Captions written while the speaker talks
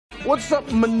What's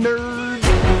up, my nerd?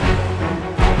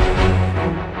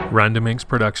 Random Inks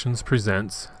Productions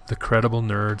presents the Credible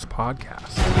Nerds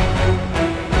podcast.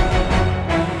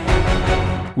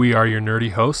 We are your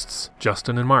nerdy hosts,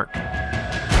 Justin and Mark.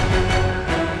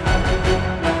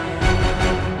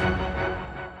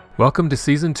 Welcome to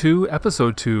Season 2,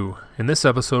 Episode 2. In this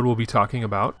episode, we'll be talking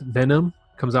about Venom.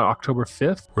 Comes out October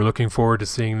 5th. We're looking forward to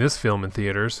seeing this film in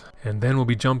theaters. And then we'll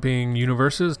be jumping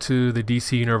universes to the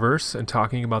DC universe and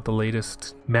talking about the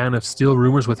latest Man of Steel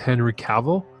rumors with Henry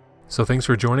Cavill. So thanks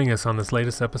for joining us on this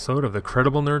latest episode of the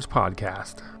Credible Nerds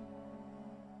podcast.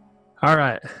 All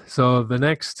right, so the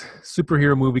next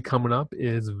superhero movie coming up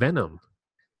is Venom.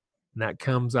 And that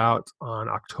comes out on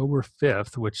October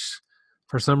 5th, which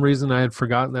for some reason I had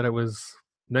forgotten that it was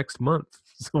next month.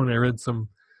 So when I read some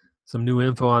new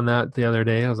info on that the other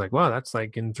day, I was like, wow, that's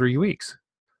like in 3 weeks.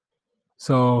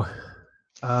 So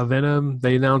Venom,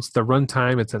 they announced the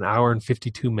runtime. It's an hour and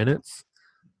 52 minutes.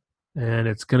 And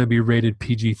it's going to be rated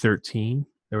PG-13.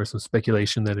 There was some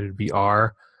speculation that it would be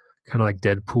R, kind of like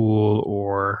Deadpool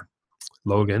or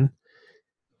Logan.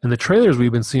 And the trailers we've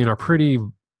been seeing are pretty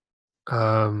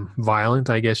violent,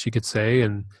 I guess you could say.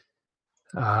 And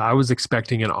I was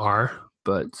expecting an R,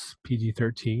 but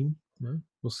PG-13.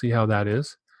 We'll see how that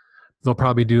is. They'll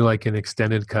probably do like an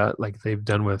extended cut like they've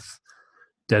done with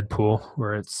Deadpool,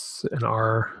 where it's an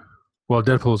R. Well,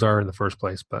 Deadpool's R in the first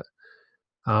place, but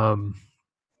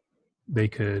they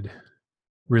could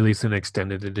release an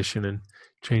extended edition and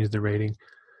change the rating.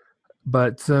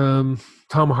 But Tom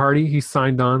Hardy, he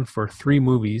signed on for 3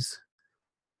 movies.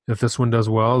 If this one does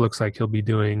well, it looks like he'll be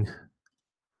doing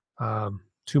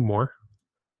 2 more.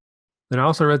 Then I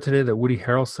also read today that Woody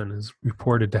Harrelson is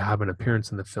reported to have an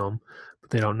appearance in the film, but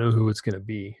they don't know who it's going to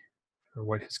be or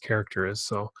what his character is.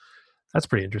 So that's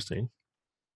pretty interesting.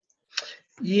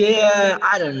 Yeah,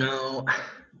 I don't know.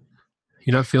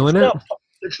 You're not feeling it?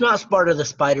 It's not part of the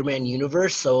Spider-Man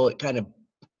universe, so it kind of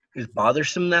is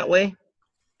bothersome that way.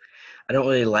 I don't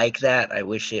really like that. I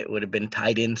wish it would have been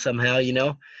tied in somehow, you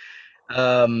know?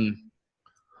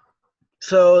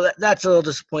 So that's a little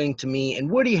disappointing to me. And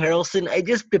Woody Harrelson, it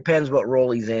just depends what role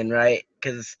he's in, right?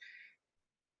 Because,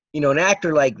 you know, an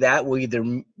actor like that will either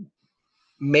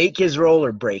make his role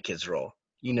or break his role.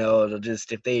 You know, it'll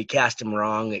just, if they cast him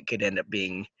wrong, it could end up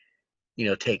being, you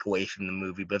know, take away from the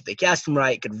movie. But if they cast him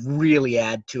right, it could really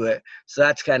add to it. So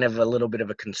that's kind of a little bit of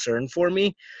a concern for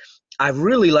me. I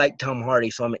really like Tom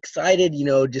Hardy, so I'm excited, you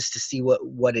know, just to see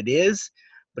what it is.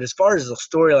 But as far as the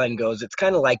storyline goes, it's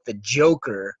kind of like the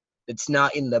Joker. It's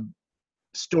not in the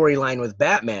storyline with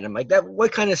Batman. I'm like, that.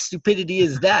 What kind of stupidity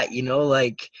is that? You know,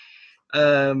 like, that's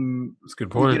a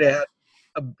good point. You're gonna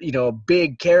have a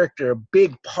big character, a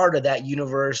big part of that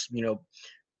universe. You know,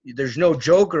 there's no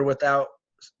Joker without,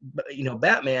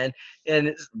 Batman,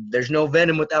 and there's no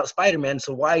Venom without Spider-Man.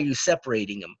 So why are you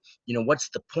separating them? You know, what's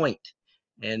the point?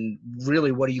 And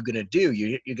really, what are you gonna do?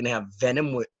 You're gonna have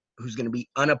Venom who's gonna be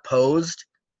unopposed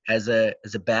as a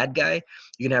bad guy.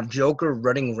 You're gonna have Joker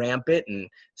running rampant and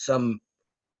some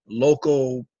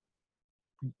local,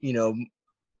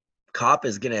 cop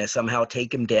is gonna somehow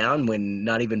take him down when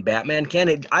not even Batman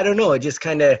can. I don't know. It just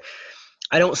kind of,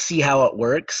 I don't see how it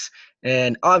works.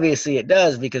 And obviously it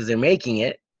does because they're making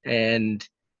it. And,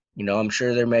 you know, I'm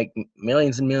sure they're making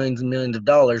millions and millions and millions of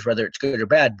dollars, whether it's good or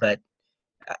bad. But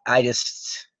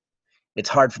it's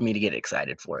hard for me to get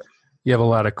excited for it. You have a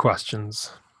lot of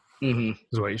questions. Mm-hmm.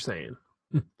 Is what you're saying.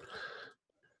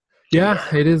 Yeah,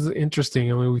 it is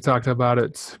interesting. I mean, we talked about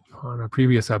it on a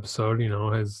previous episode, you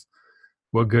know,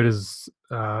 what good is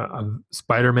a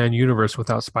Spider-Man universe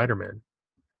without Spider-Man?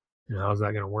 You know, how's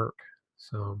that going to work?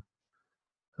 So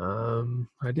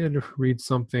I did read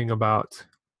something about,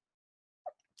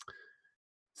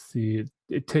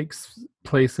 it takes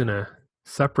place in a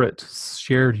separate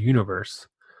shared universe.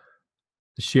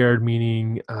 The shared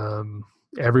meaning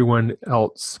everyone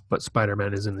else but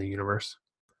Spider-Man is in the universe.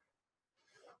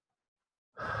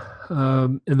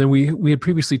 And then we had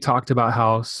previously talked about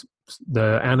how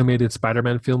the animated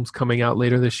Spider-Man film's coming out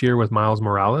later this year with Miles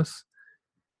Morales.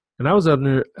 And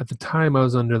at the time, I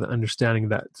was under the understanding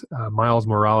that Miles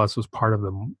Morales was part of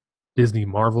the Disney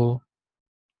Marvel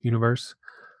universe,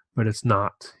 but it's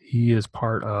not. He is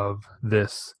part of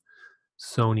this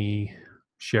Sony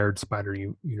shared Spider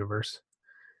universe.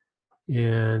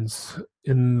 And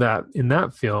in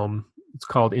that film, it's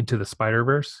called Into the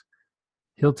Spider-Verse.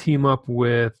 He'll team up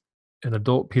with an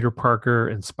adult Peter Parker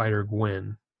and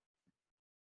Spider-Gwen.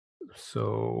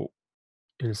 So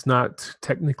it's not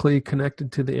technically connected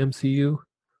to the MCU,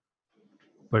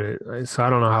 but so I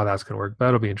don't know how that's going to work.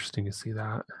 That'll be interesting to see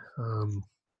that. Then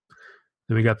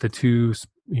we got the 2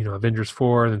 Avengers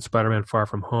 4, then Spider-Man Far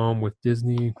From Home with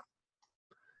Disney.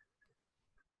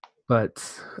 But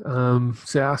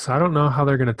so I don't know how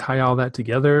they're going to tie all that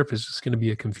together, if it's just going to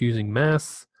be a confusing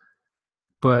mess.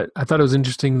 But I thought it was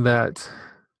interesting that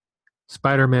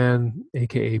Spider-Man,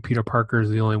 aka Peter Parker, is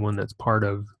the only one that's part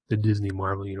of the Disney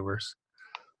Marvel universe.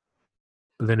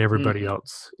 But then everybody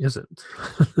else isn't.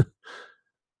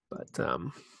 But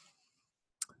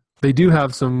they do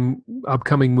have some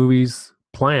upcoming movies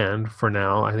planned for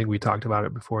now. I think we talked about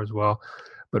it before as well.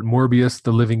 But Morbius,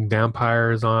 the Living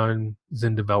Vampire, is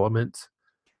in development.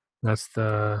 That's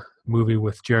the movie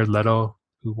with Jared Leto,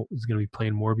 who is going to be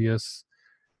playing Morbius.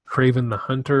 Kraven the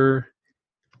Hunter,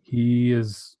 he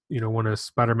is, one of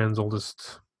Spider-Man's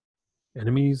oldest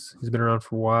enemies. He's been around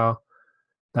for a while.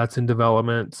 That's in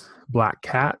development. Black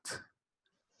Cat,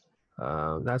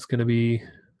 that's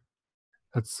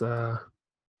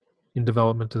in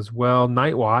development as well.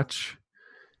 Night Watch,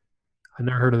 I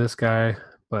never heard of this guy,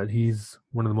 but he's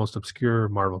one of the most obscure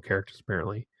Marvel characters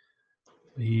apparently.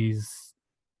 He's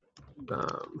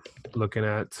looking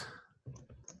at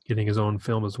getting his own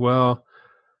film as well.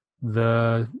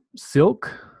 The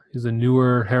Silk is a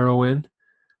newer heroine,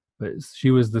 but she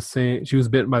was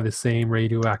bitten by the same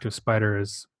radioactive spider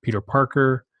as Peter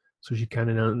Parker, so she kind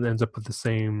of ends up with the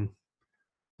same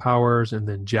powers. And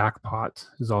then Jackpot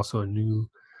is also a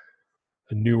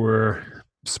newer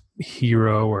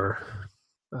hero or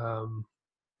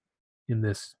in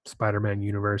this Spider-Man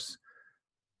universe.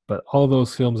 But all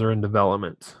those films are in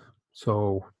development,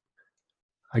 so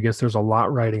I guess there's a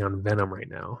lot riding on Venom right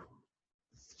now.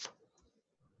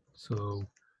 So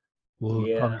we'll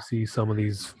probably see some of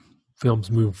these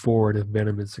films move forward if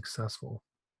Venom is successful.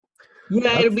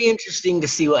 Yeah, it'll be interesting to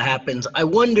see what happens. I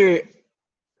wonder,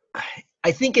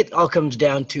 I think it all comes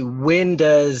down to, when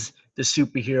does the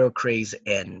superhero craze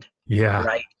end? Yeah.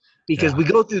 Right? Because we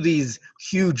go through these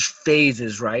huge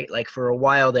phases, right? Like for a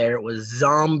while there, it was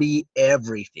zombie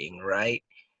everything, right?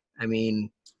 I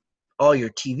mean, all your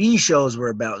TV shows were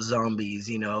about zombies,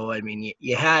 I mean,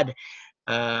 you had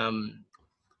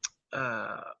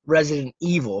Resident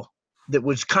Evil, that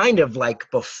was kind of like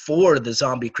before the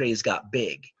zombie craze got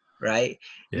big, right?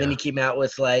 Yeah. And then he came out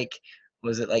with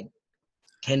was it like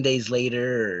 10 days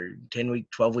later or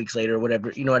 12 weeks later or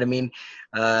whatever, you know what I mean?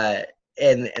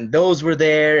 And those were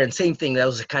there, and same thing, that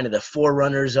was kind of the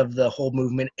forerunners of the whole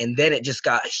movement. And then it just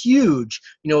got huge.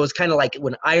 It was kind of like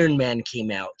when Iron Man came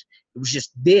out. It was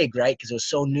just big, right? Because it was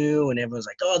so new, and everyone's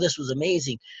like, oh, this was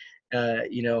amazing,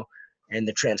 and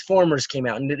the Transformers came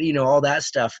out, and all that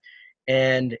stuff.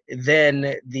 And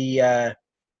then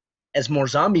as more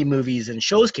zombie movies and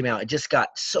shows came out, it just got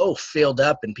so filled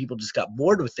up, and people just got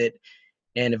bored with it,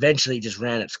 and eventually it just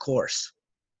ran its course,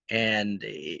 and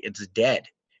it's dead.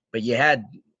 But you had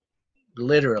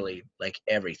literally like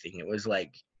everything. It was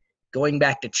like going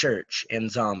back to church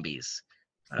and zombies.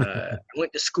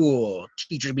 Went to school,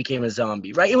 teacher became a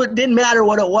zombie, right? It didn't matter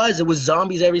what it was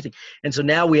zombies, everything. And so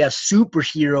now we have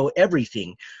superhero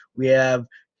everything. We have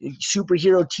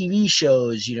superhero TV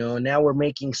shows, now we're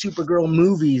making Supergirl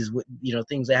movies with,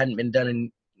 things that hadn't been done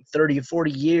in 30 or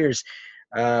 40 years.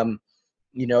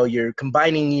 You're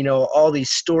combining, all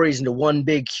these stories into one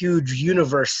big, huge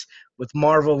universe with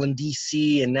Marvel and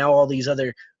DC, and now all these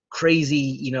other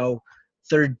crazy,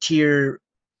 third tier,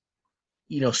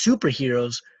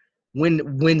 superheroes.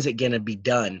 When's it going to be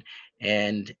done?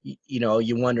 And,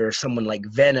 you wonder if someone like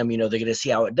Venom, they're going to see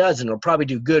how it does, and it'll probably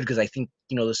do good, because I think,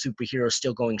 the superhero is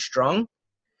still going strong,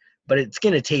 but it's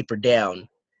going to taper down.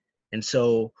 And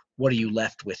so what are you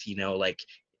left with, like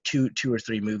two or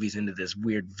three movies into this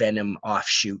weird Venom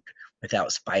offshoot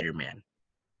without Spider-Man?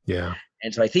 Yeah.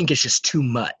 And so I think it's just too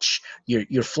much.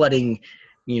 You're flooding,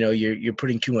 you're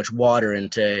putting too much water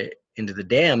into the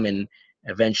dam, and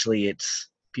eventually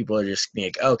people are just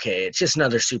like, okay, it's just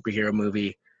another superhero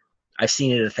movie. I've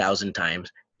seen it 1,000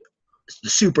 times. The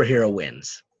superhero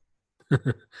wins.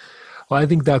 Well, I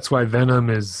think that's why Venom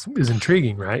is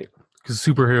intriguing, right? Because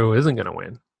superhero isn't going to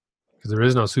win, because there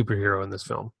is no superhero in this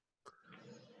film.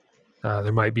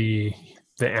 There might be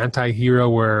the anti-hero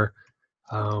where,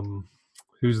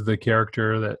 who's the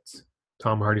character that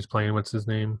Tom Hardy's playing? What's his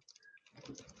name?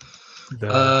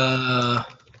 That's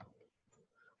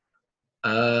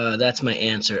my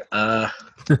answer.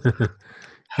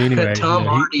 Anyway, Tom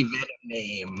Hardy Venom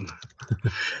name.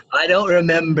 I don't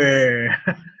remember.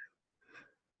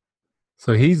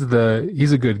 So he's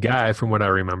a good guy from what I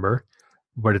remember,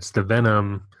 but it's the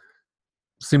Venom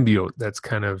symbiote that's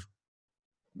kind of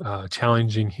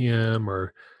challenging him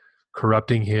or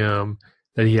corrupting him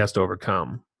that he has to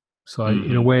overcome. So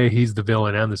in a way, he's the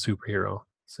villain and the superhero at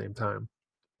the same time.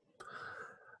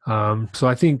 So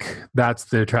I think that's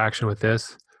the attraction with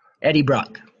this. Eddie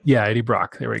Brock, Yeah, Eddie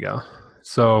Brock. There we go.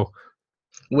 So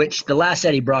which the last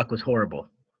Eddie Brock was horrible,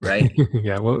 right?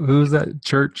 yeah, well, who's that?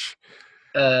 Church?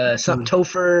 Some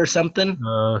Topher or something.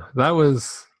 That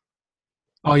was.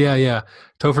 Oh yeah, yeah.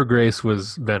 Topher Grace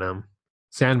was Venom.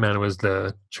 Sandman was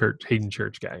the church Hayden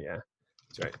Church guy. Yeah,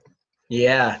 that's right.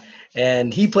 Yeah,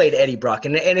 and he played Eddie Brock,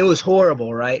 and it was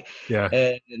horrible, right? Yeah,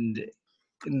 And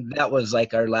that was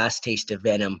like our last taste of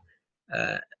Venom.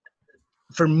 Uh,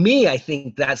 for me, I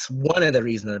think that's one of the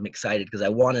reasons I'm excited because I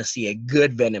want to see a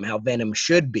good Venom, how Venom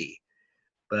should be,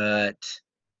 but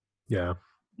yeah,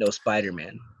 no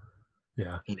Spider-Man,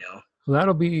 yeah. you know. So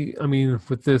that'll be. I mean,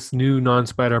 with this new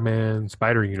non-Spider-Man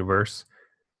Spider Universe,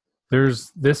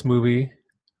 there's this movie,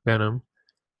 Venom.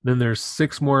 Then there's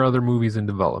 6 more other movies in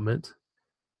development,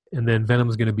 and then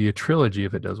Venom's going to be a trilogy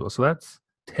if it does well. So that's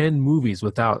 10 movies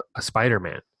without a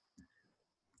Spider-Man.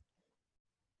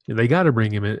 They got to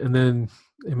bring him in, and then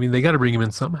I mean they got to bring him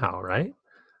in somehow, right?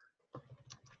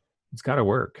 It's got to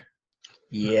work.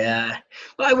 Yeah,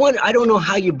 well, I don't know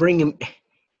how you bring him.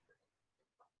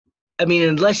 I mean,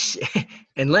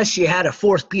 unless you had a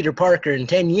fourth Peter Parker in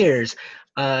 10 years,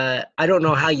 I don't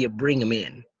know how you bring him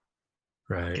in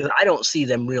Right. because I don't see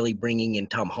them really bringing in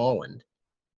Tom Holland.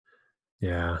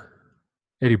 Yeah.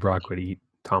 Eddie Brock would eat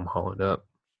Tom Holland up.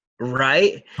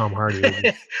 Right? Tom Hardy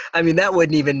would. I mean, that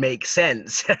wouldn't even make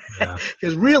sense Yeah.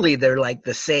 because really they're like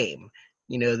the same.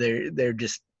 You know, they're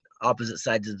just opposite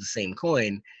sides of the same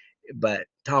coin. But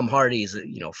Tom Hardy is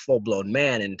a full blown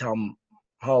man, and Tom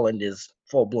Holland is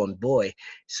full blown boy.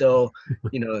 So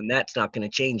and that's not going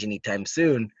to change anytime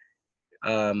soon.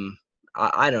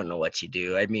 I don't know what you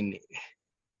do. I mean,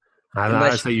 I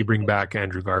unless say you bring back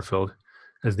Andrew Garfield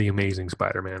as the Amazing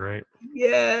Spider-Man, right?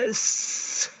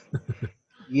 yes.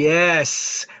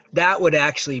 Yes, that would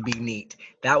actually be neat.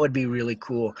 That would be really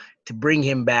cool to bring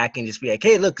him back and just be like,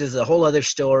 hey, look, this is a whole other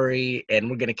story, and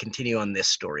we're going to continue on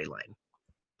this storyline.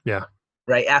 Yeah.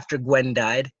 Right after Gwen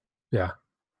died. Yeah.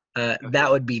 That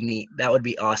would be neat. That would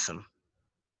be awesome.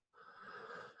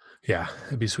 Yeah,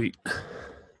 it'd be sweet.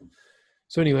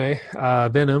 So anyway,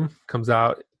 Venom comes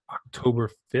out October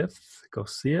 5th. Go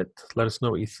see it. Let us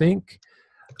know what you think.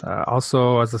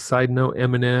 Also, as a side note,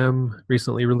 Eminem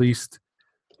recently released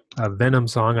a Venom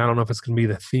song. I don't know if it's going to be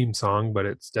the theme song, but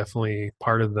it's definitely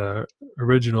part of the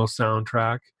original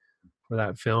soundtrack for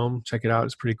that film. Check it out.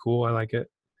 It's pretty cool. I like it.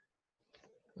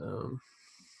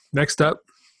 Next up,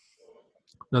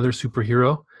 another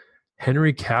superhero,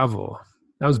 Henry Cavill.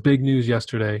 That was big news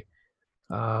yesterday.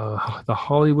 The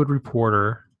Hollywood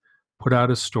Reporter put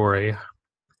out a story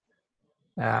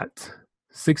at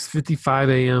 6:55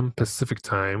 a.m. Pacific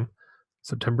time,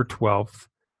 September 12th.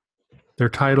 Their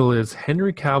title is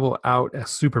Henry Cavill Out as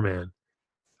Superman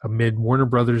amid Warner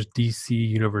Brothers DC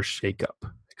Universe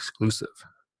shakeup. Exclusive.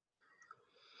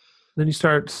 Then you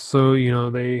start, so you're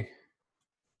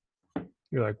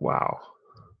like, wow,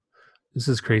 this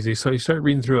is crazy. So you start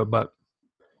reading through it, but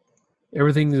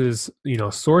everything is,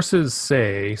 sources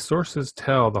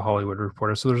tell the Hollywood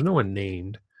Reporter. So there's no one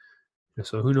named.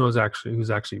 So who knows who's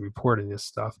actually reporting this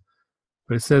stuff?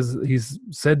 But it says he's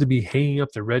said to be hanging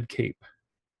up the red cape,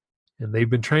 and they've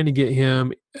been trying to get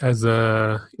him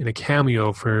in a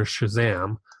cameo for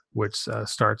Shazam, which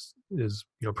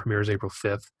premieres April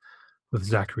 5th with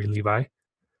Zachary Levi.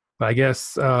 But I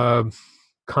guess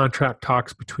contract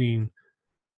talks between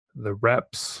the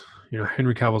reps,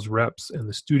 Henry Cavill's reps, and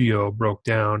the studio broke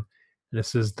down, and it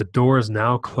says the door is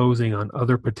now closing on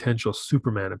other potential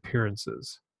Superman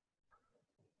appearances.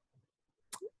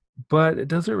 But it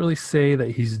doesn't really say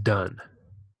that he's done.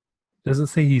 It doesn't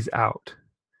say he's out.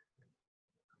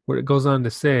 What it goes on to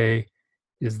say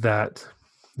is that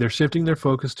they're shifting their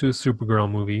focus to a Supergirl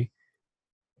movie,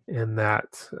 and that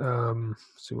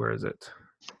see, where is it?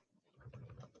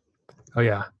 Oh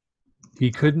yeah,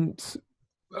 he couldn't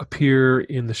appear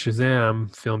in the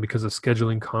Shazam film because of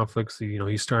scheduling conflicts.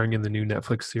 He's starring in the new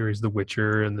Netflix series The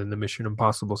Witcher, and then the Mission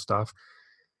Impossible stuff.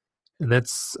 And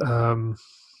that's let's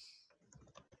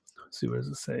see, what does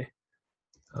it say?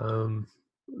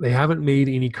 They haven't made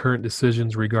any current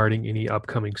decisions regarding any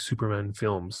upcoming Superman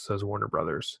films, says Warner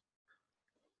Brothers.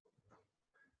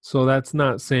 So that's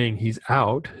not saying he's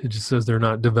out. It just says they're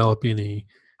not developing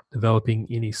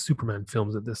any Superman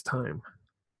films at this time.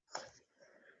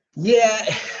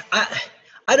 Yeah,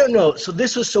 I don't know. So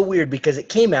this was so weird because it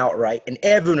came out right, and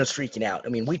everyone was freaking out. I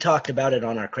mean, we talked about it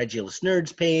on our Credulous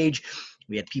Nerds page.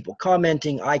 We had people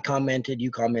commenting. I commented. You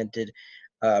commented.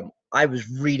 I was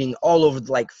reading all over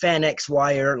like Fan X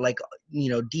Wire, like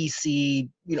DC,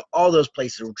 all those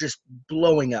places were just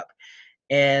blowing up,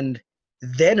 and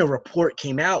then a report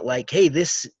came out like, hey,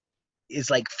 this is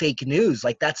like fake news,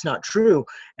 like that's not true.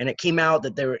 And it came out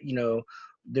that there,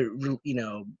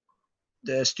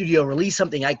 the studio released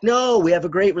something like, no, we have a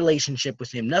great relationship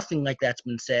with him. Nothing like that's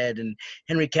been said. And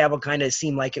Henry Cavill kind of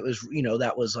seemed like it was,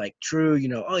 that was like true,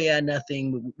 oh yeah,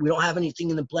 nothing. We don't have anything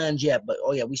in the plans yet, but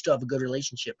oh yeah, we still have a good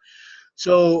relationship.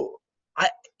 So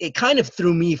it kind of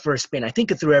threw me for a spin. I think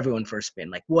it threw everyone for a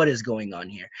spin. Like, what is going on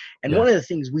here? And one of the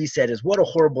things we said is, what a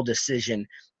horrible decision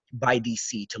by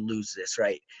DC to lose this,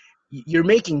 right? You're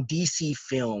making DC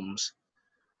films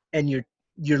and you're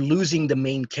losing the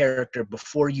main character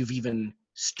before you've even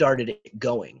started it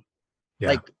going. Yeah.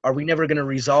 Like, are we never going to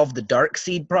resolve the dark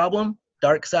seed problem?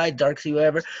 Dark side,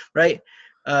 whatever, right?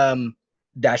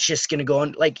 That's just going to go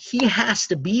on. Like, he has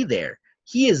to be there.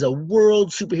 He is a world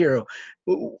superhero.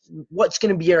 What's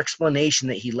going to be your explanation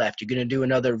that he left? You're going to do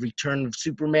another Return of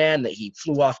Superman, that he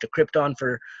flew off to Krypton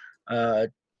for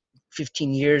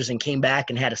 15 years and came back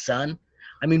and had a son?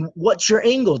 I mean, what's your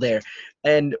angle there?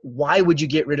 And why would you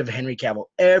get rid of Henry Cavill?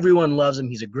 Everyone loves him.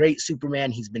 He's a great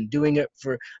Superman. He's been doing it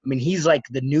he's like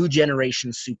the new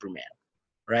generation Superman,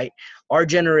 right? Our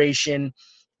generation,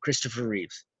 Christopher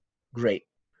Reeves, great.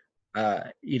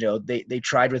 They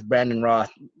tried with Brandon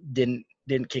Roth, didn't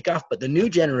kick off, but the new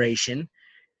generation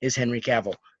is Henry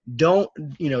Cavill. Don't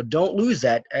lose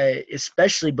that,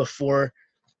 especially before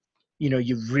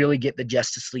you really get the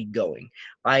Justice League going.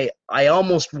 I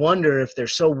almost wonder if they're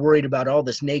so worried about all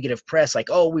this negative press, like,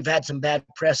 oh, we've had some bad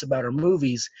press about our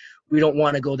movies, we don't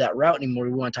want to go that route anymore.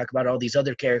 We want to talk about all these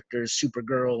other characters,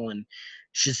 Supergirl and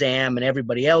Shazam and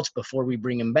everybody else, before we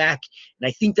bring them back. And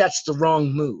I think that's the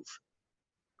wrong move.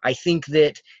 I think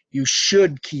that you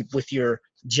should keep with your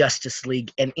Justice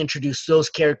League and introduce those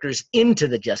characters into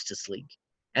the Justice League,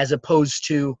 as opposed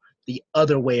to the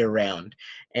other way around.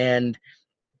 And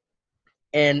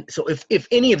so if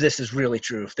any of this is really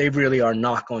true, if they really are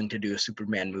not going to do a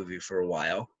Superman movie for a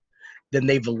while, then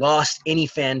they've lost any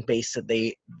fan base that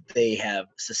they have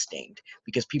sustained,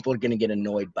 because people are going to get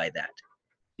annoyed by that,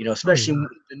 especially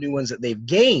the new ones that they've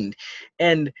gained.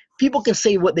 And people can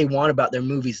say what they want about their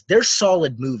movies. They're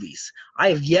solid movies. I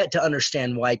have yet to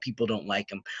understand why people don't like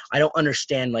them. I don't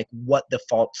understand, like, what the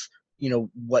faults,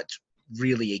 what's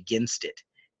really against it,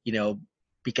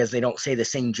 because they don't say the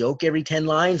same joke every 10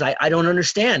 lines. I don't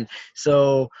understand.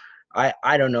 So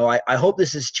I don't know. I hope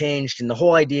this has changed. And the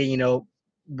whole idea,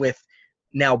 with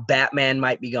now Batman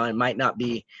might be gone, might not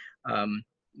be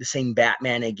the same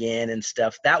Batman again and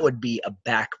stuff, that would be a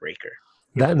backbreaker.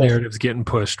 That narrative's getting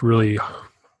pushed really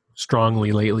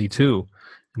strongly lately too.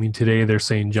 I mean, today they're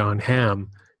saying John Hamm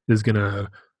is going to,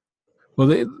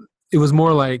 it was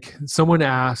more like someone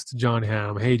asked John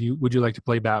Hamm, hey, would you like to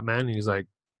play Batman? And he's like,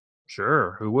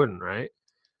 sure, who wouldn't, right?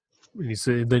 And he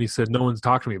said, no one's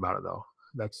talked to me about it though.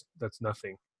 That's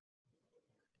nothing.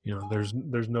 There's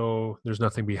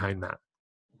nothing behind that.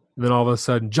 And then all of a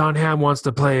sudden, John Hamm wants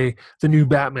to play the new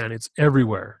Batman. It's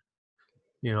everywhere.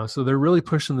 So they're really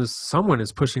pushing this. Someone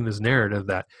is pushing this narrative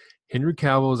that Henry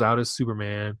Cavill is out as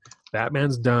Superman.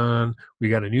 Batman's done. We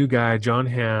got a new guy, John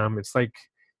Hamm. It's like,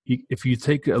 if you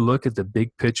take a look at the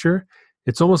big picture,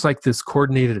 it's almost like this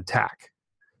coordinated attack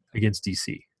against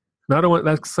DC.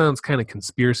 That sounds kind of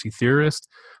conspiracy theorist,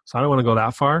 so I don't want to go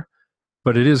that far,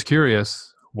 but it is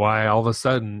curious why all of a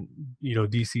sudden,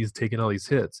 DC is taking all these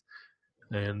hits,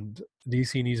 and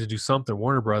DC needs to do something.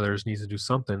 Warner Brothers needs to do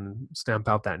something, stamp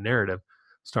out that narrative,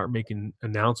 start making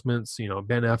announcements.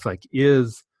 Ben Affleck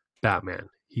is Batman.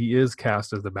 He is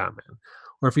cast as the Batman.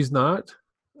 Or if he's not,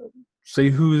 say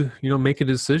who, make a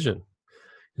decision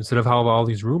instead of how all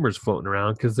these rumors floating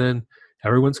around, because then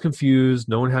everyone's confused.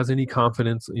 No one has any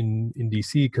confidence in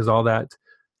DC, because all that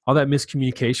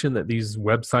miscommunication that these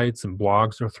websites and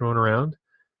blogs are throwing around,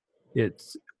 it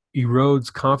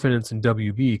erodes confidence in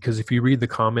WB. Because if you read the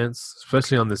comments,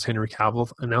 especially on this Henry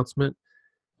Cavill announcement,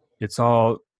 it's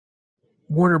all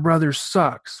Warner Brothers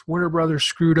sucks. Warner Brothers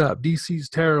screwed up. DC's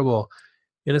terrible,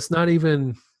 and it's not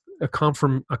even a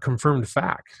confirmed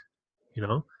fact.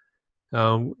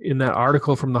 In that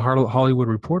article from the Hollywood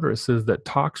Reporter, it says that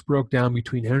talks broke down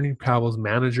between Henry Cavill's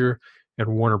manager and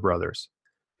Warner Brothers.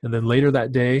 And then later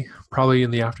that day, probably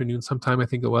in the afternoon sometime, I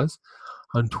think it was,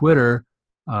 on Twitter,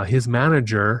 his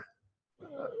manager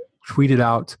tweeted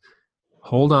out,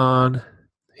 hold on,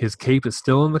 his cape is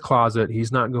still in the closet.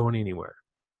 He's not going anywhere.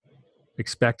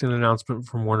 Expect an announcement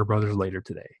from Warner Brothers later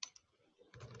today.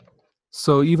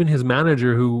 So even his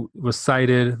manager, who was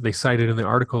they cited in the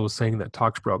article, was saying that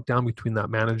talks broke down between that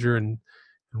manager and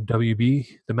WB.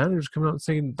 The manager's coming out and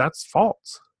saying that's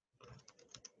false.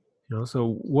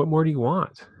 So what more do you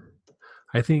want?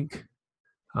 I think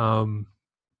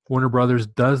Warner Brothers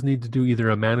does need to do either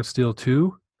a Man of Steel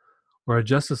 2 or a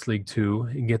Justice League 2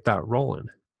 and get that rolling,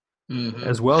 Mm-hmm.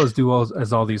 as well as do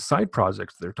all these side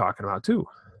projects they're talking about too.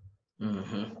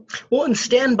 Mm-hmm. Well, and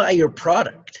stand by your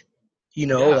product.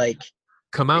 Yeah. Like,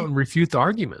 come out and refute the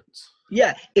arguments.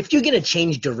 Yeah, if you're gonna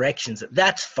change directions,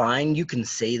 that's fine. You can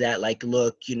say that, like,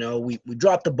 look, we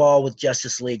dropped the ball with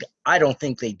Justice League. I don't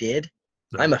think they did.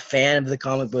 No. I'm a fan of the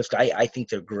comic books. I think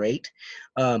they're great.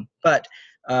 But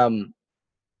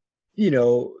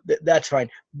that's fine.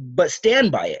 But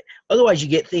stand by it. Otherwise, you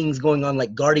get things going on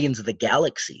like Guardians of the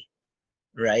Galaxy,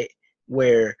 right?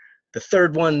 Where the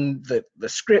third one, the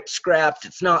script's scrapped,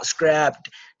 it's not scrapped.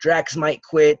 Drax might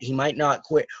quit, he might not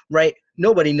quit, right?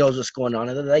 Nobody knows what's going on.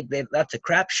 That's a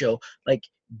crap show. Like,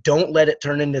 don't let it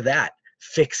turn into that.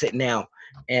 Fix it now.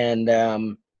 And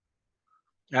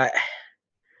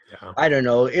I don't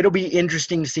know. It'll be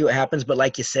interesting to see what happens. But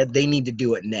like you said, they need to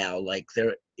do it now. Like,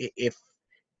 if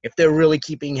they're really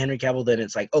keeping Henry Cavill, then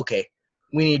it's like, okay,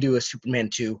 we need to do a Superman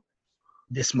 2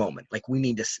 this moment. Like, we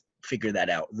need to figure that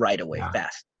out right away,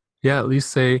 fast. Yeah, at least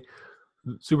say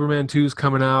Superman 2 is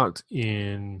coming out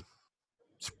in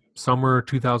summer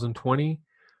 2020.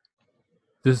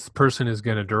 This person is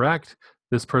going to direct.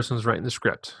 This person's writing the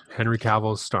script. Henry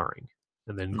Cavill is starring,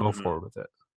 and then go forward with it.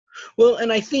 Well,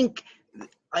 and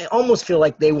I almost feel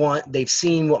like they've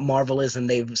seen what Marvel is, and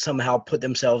they've somehow put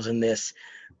themselves in this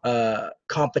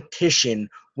competition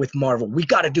with Marvel. We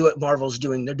got to do what Marvel's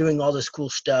doing. They're doing all this cool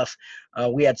stuff.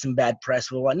 We had some bad press.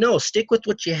 No, stick with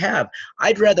what you have.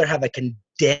 I'd rather have a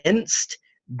condensed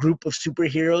group of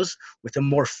superheroes with a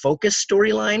more focused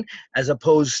storyline as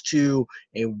opposed to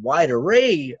a wide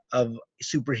array of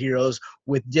superheroes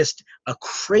with just a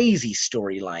crazy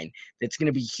storyline that's going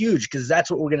to be huge, because that's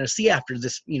what we're going to see after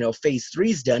this, phase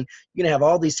 3's done. You're going to have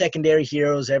all these secondary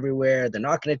heroes everywhere. They're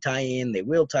not going to tie in. They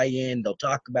will tie in. They'll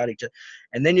talk about each other.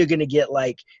 And then you're going to get,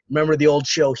 like, remember the old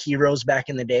show Heroes back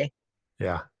in the day?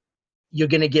 Yeah. You're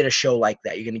going to get a show like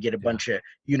that. You're going to get a bunch of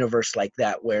universe like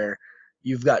that where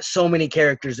you've got so many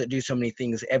characters that do so many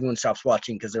things, everyone stops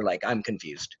watching because they're like, I'm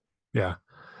confused. Yeah.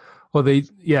 Well,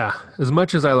 as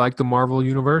much as I like the Marvel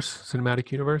universe,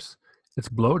 cinematic universe, it's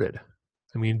bloated.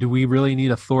 I mean, do we really need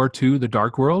a Thor 2, The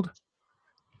Dark World?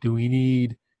 Do we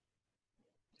need,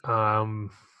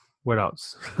 what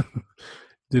else?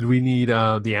 Did we need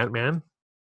the Ant-Man?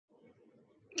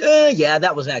 Yeah,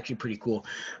 that was actually pretty cool.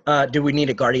 Do we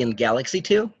need a Guardian of the Galaxy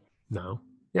too? No.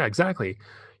 Yeah, exactly.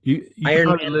 You Iron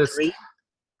probably Man list 3?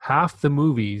 half the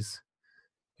movies,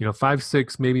 5,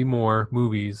 6, maybe more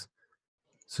movies.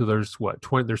 So there's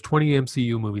 20, there's 20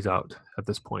 MCU movies out at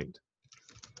this point.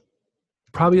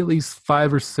 Probably at least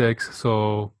 5 or 6,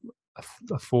 so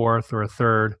a fourth or a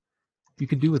third you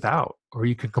could do without, or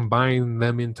you could combine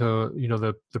them into,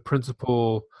 the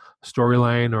principal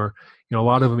storyline, or, a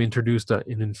lot of them introduced an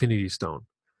Infinity Stone,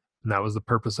 and that was the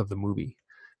purpose of the movie.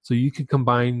 So you could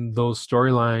combine those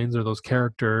storylines or those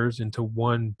characters into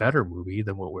one better movie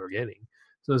than what we're getting.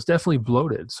 So it's definitely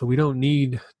bloated. So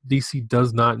DC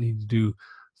does not need to do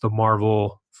the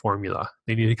Marvel formula.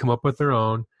 They need to come up with their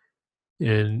own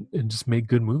and just make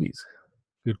good movies,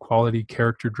 good quality,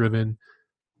 character-driven,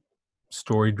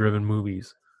 story-driven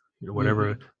movies.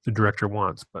 Whatever the director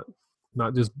wants, but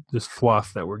not just this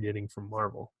fluff that we're getting from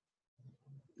Marvel.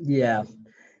 Yeah,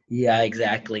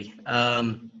 exactly.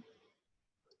 I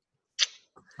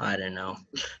don't know.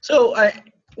 So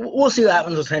we'll see what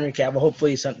happens with Henry Cavill.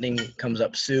 Hopefully something comes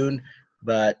up soon,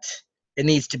 but it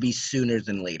needs to be sooner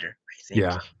than later, I think.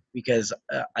 Yeah. Because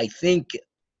I think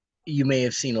you may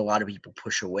have seen a lot of people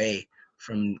push away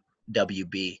from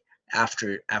WB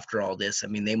after all this. I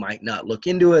mean, they might not look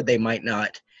into it. They might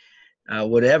not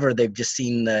whatever. They've just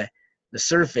seen the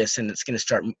surface, and it's going to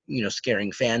start,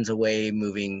 scaring fans away,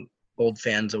 moving old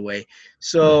fans away.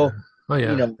 So,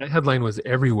 that headline was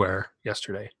everywhere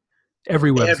yesterday.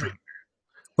 Every website.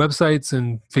 Websites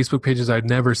and Facebook pages I'd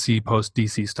never see post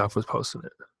DC stuff was posting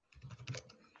it.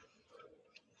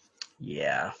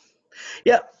 Yeah.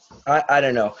 I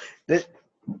don't know.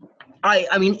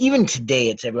 I mean, even today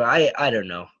it's everywhere. I don't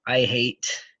know. I hate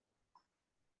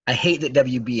that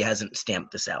WB hasn't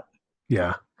stamped this out.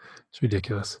 Yeah, it's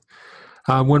ridiculous.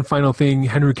 One final thing,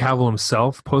 Henry Cavill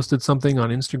himself posted something on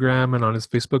Instagram and on his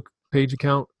Facebook page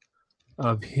account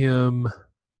of him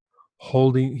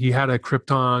he had a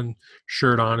Krypton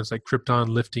shirt on. It's like Krypton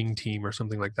lifting team or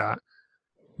something like that.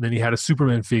 And then he had a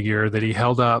Superman figure that he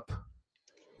held up.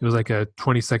 It was like a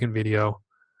 20-second video.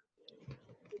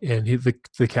 And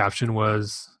the caption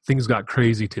was, "Things got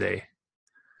crazy today."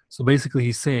 So basically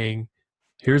he's saying,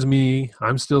 here's me.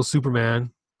 I'm still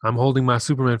Superman. I'm holding my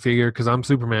Superman figure because I'm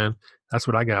Superman. That's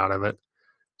what I got out of it.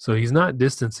 So he's not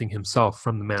distancing himself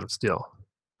from the Man of Steel,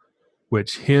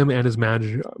 which him and his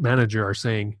manager are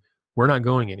saying, we're not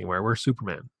going anywhere. We're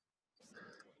Superman.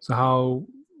 So how,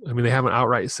 I mean, they haven't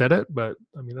outright said it, but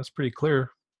I mean, that's pretty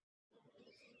clear.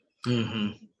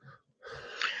 Mm-hmm.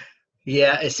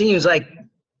 Yeah, it seems like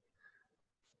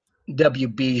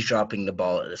WB's dropping the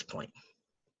ball at this point.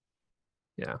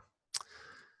 Yeah.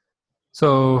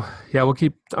 So, yeah, we'll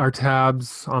keep our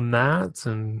tabs on that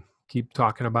and keep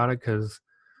talking about it because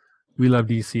we love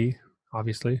DC,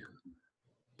 obviously.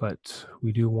 But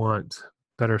we do want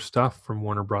better stuff from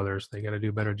Warner Brothers. They got to do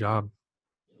a better job.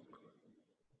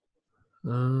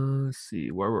 Let's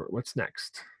see. What's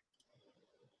next?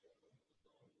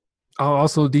 Oh,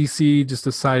 also DC, just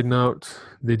a side note,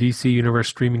 the DC Universe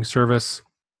streaming service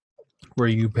where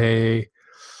you pay,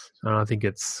 I think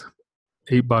it's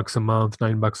 $8 a month,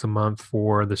 $9 a month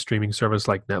for the streaming service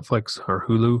like Netflix or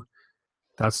Hulu.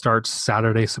 That starts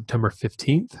Saturday, September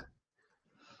 15th.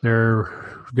 They're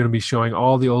going to be showing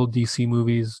all the old DC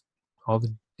movies, all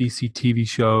the DC TV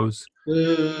shows.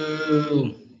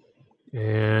 Ooh.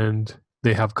 And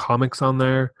they have comics on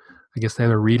there. I guess they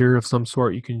have a reader of some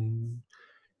sort. You can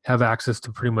have access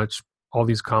to pretty much all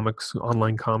these comics,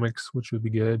 online comics, which would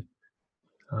be good.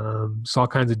 So all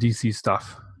kinds of DC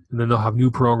stuff. And then they'll have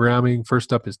new programming.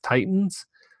 First up is Titans,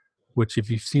 which if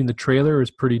you've seen the trailer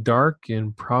is pretty dark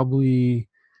and probably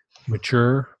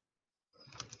mature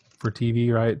for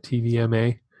TV, right?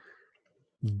 TVMA.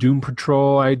 Doom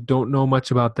Patrol, I don't know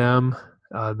much about them.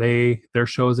 Their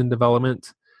show is in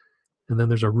development. And then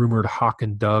there's a rumored Hawk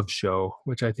and Dove show,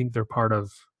 which I think they're part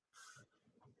of.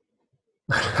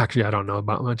 Actually, I don't know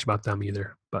much about them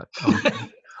either, but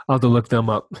I'll have to look them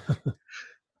up.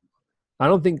 I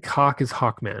don't think Hawk is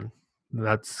Hawkman.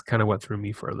 That's kind of what threw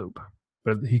me for a loop,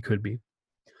 but he could be.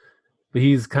 But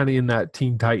he's kind of in that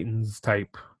Teen Titans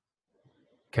type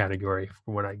category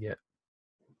from what I get.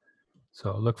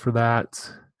 So look for that.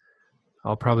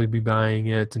 I'll probably be buying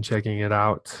it and checking it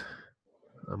out.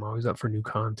 I'm always up for new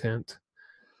content.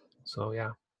 So, yeah.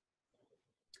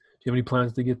 Do you have any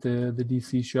plans to get the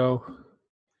DC show?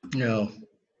 No.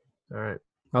 All right.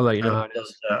 I'll let you know how it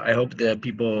is. I hope the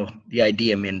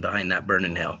idea men behind that burn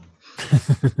in hell.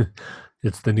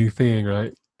 It's the new thing,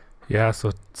 right? Yeah,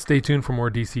 so stay tuned for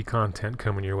more DC content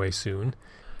coming your way soon.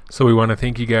 So we want to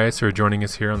thank you guys for joining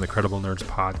us here on the Credible Nerds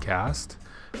podcast.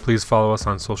 Please follow us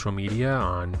on social media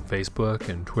on Facebook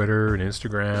and Twitter and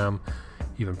Instagram,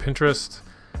 even Pinterest.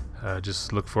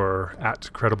 Just look for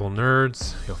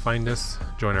 @CredibleNerds. You'll find us.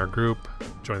 Join our group.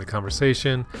 Join the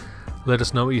conversation. Let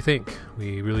us know what you think.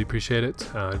 We really appreciate it.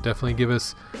 Definitely give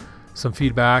us some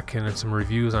feedback and some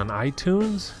reviews on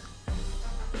iTunes.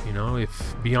 You know,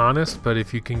 be honest, but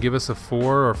if you can give us a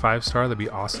 4 or 5 star, that'd be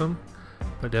awesome.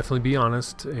 But definitely be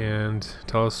honest and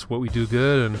tell us what we do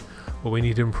good and what we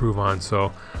need to improve on.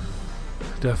 So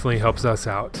definitely helps us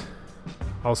out.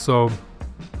 Also,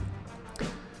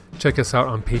 check us out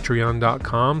on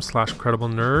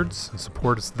patreon.com/crediblenerds and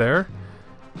support us there.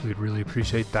 We'd really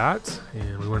appreciate that.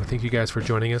 And we want to thank you guys for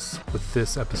joining us with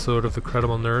this episode of The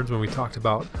Credible Nerds when we talked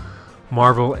about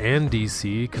Marvel and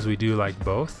DC, because we do like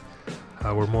both.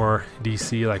 We're more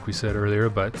DC, like we said earlier,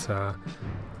 but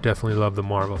definitely love the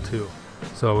Marvel too.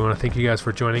 So we want to thank you guys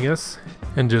for joining us.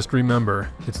 And just remember,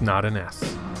 it's not an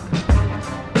S.